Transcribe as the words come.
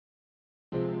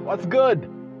What's good?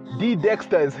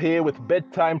 Dexter is here with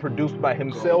Bedtime, produced by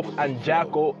himself and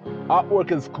Jacko.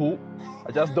 Artwork is cool.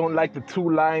 I just don't like the 2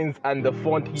 lines and the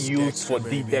font he used for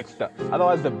Dexter.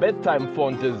 Otherwise, the Bedtime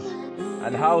font is,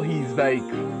 and how he's like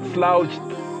slouched,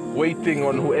 waiting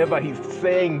on whoever he's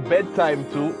saying bedtime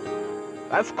to.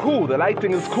 That's cool. The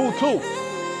lighting is cool too.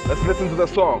 Let's listen to the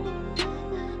song.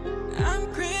 I'm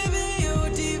craving your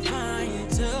divine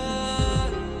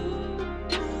touch.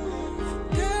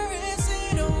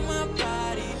 Caressing on my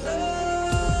body,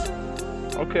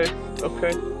 love. Okay.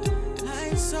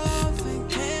 Lights off and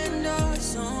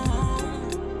candles on.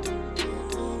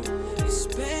 It's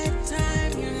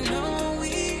bedtime, you know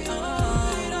we on.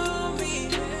 Put it on me,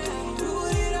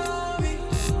 put it on me,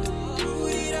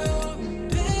 put it on me.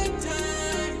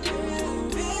 Bedtime,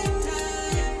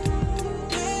 bedtime,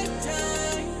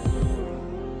 bedtime.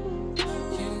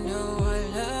 You know I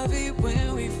love it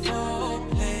when we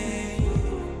foreplay.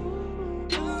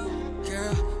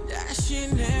 Girl, that shit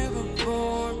never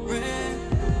boring.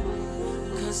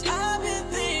 Cause I've been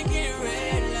thinking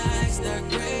red lights, that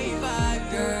gray vibe,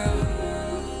 girl.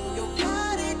 Your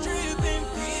body dripping,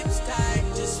 grips tight,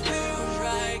 just feels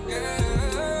right,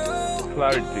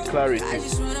 girl. Clarity. I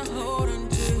just wanna hold on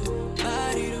to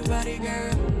body to body,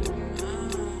 girl.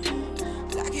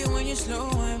 Like it when you slow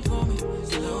wine for me,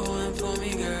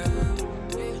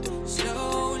 girl.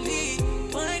 Slowly,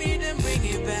 wind it and bring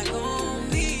it back on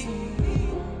me.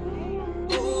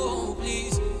 Oh,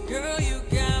 please, girl, you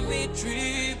got me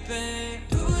tripping.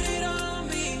 Put it on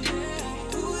me,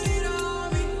 put it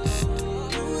on me,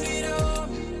 put it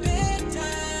on me.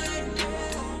 Bedtime,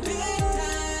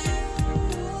 bedtime,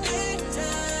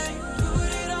 bedtime.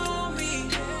 Put it on me,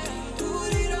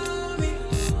 put it on me,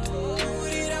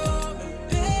 put it on me.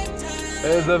 Bedtime.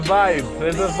 There's a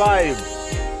vibe.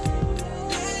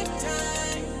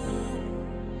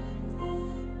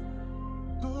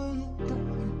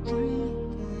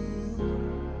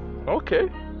 Okay.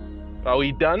 Are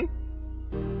we done?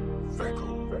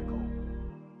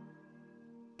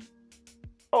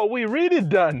 Oh, we really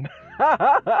done.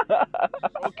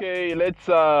 Okay, let's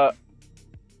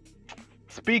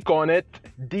speak on it.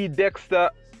 Dexter,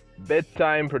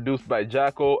 Bedtime, produced by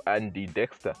Jacko and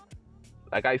Dexter.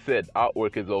 Like I said,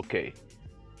 artwork is okay.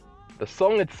 The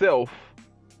song itself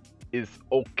is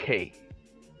okay.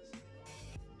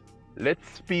 Let's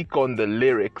speak on the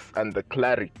lyrics and the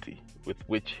clarity with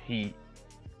which he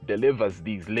delivers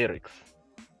these lyrics.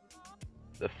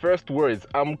 The first words,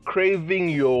 I'm craving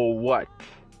your what?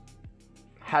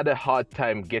 Had a hard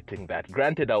time getting that.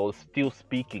 Granted, I was still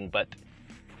speaking, but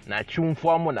I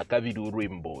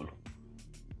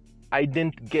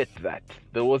didn't get that.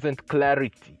 There wasn't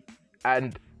clarity.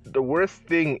 And the worst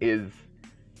thing is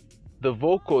the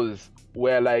vocals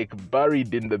were like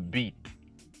buried in the beat.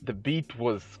 The beat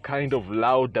was kind of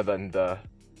louder than the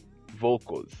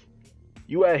vocals.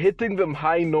 You were hitting them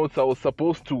high notes. I was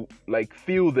supposed to like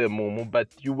feel them, Momo, but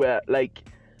you were like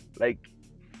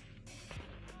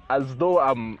as though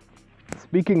I'm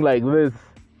speaking like this.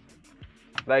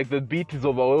 Like the beat is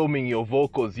overwhelming your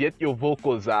vocals, yet your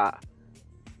vocals are,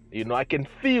 I can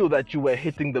feel that you were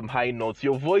hitting them high notes.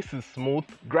 Your voice is smooth.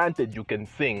 Granted, you can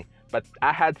sing, but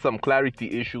I had some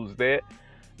clarity issues there.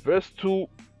 Verse 2,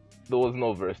 there was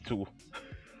no verse 2.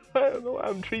 I don't know,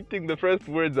 I'm treating the first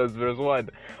words as verse 1.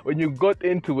 When you got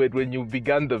into it, when you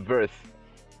began the verse,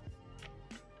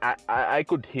 I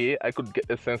could get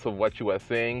a sense of what you were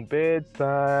saying.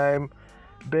 Bedtime.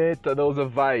 There was a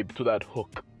vibe to that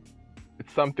hook.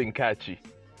 It's something catchy.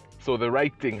 So the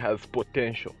writing has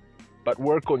potential. But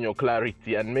work on your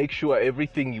clarity and make sure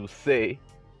everything you say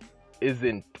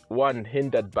isn't, 1,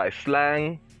 hindered by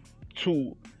slang,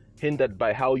 2, hindered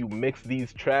by how you mix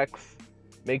these tracks.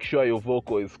 Make sure your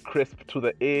vocal is crisp to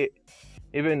the A.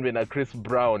 Even when a Chris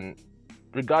Brown,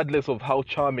 regardless of how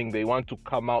charming they want to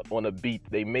come out on a beat,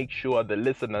 they make sure the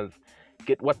listeners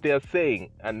get what they're saying.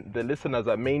 And the listeners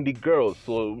are mainly girls.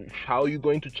 So how are you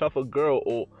going to chuff a girl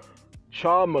or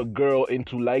charm a girl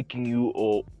into liking you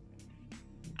or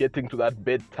getting to that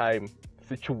bedtime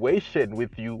situation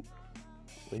with you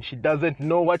when she doesn't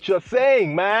know what you're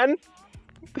saying, man?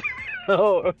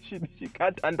 Oh, she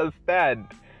can't understand.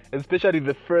 Especially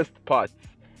the first part.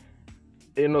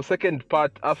 Second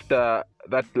part after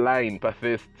that line,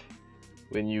 persist,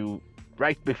 when you,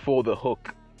 right before the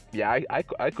hook. Yeah, I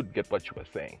could get what you were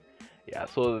saying. Yeah,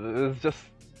 so there's just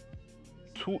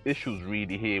 2 issues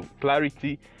really here.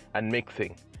 Clarity and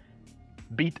mixing.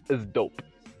 Beat is dope.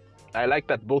 I like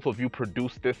that both of you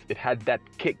produced this. It had that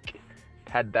kick. It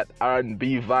had that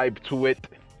R&B vibe to it.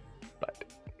 But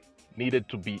needed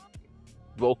to be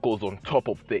vocals on top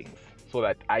of things, so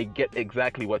that I get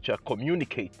exactly what you're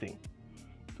communicating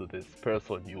to to this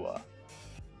person you are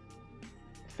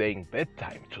saying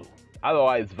bedtime to.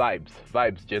 Otherwise,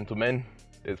 vibes, gentlemen.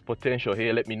 There's potential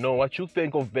here. Let me know what you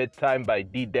think of Bedtime by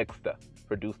Dexter,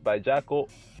 produced by Jacko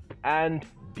and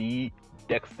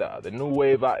Dexter. The new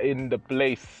wave are in the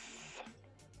place.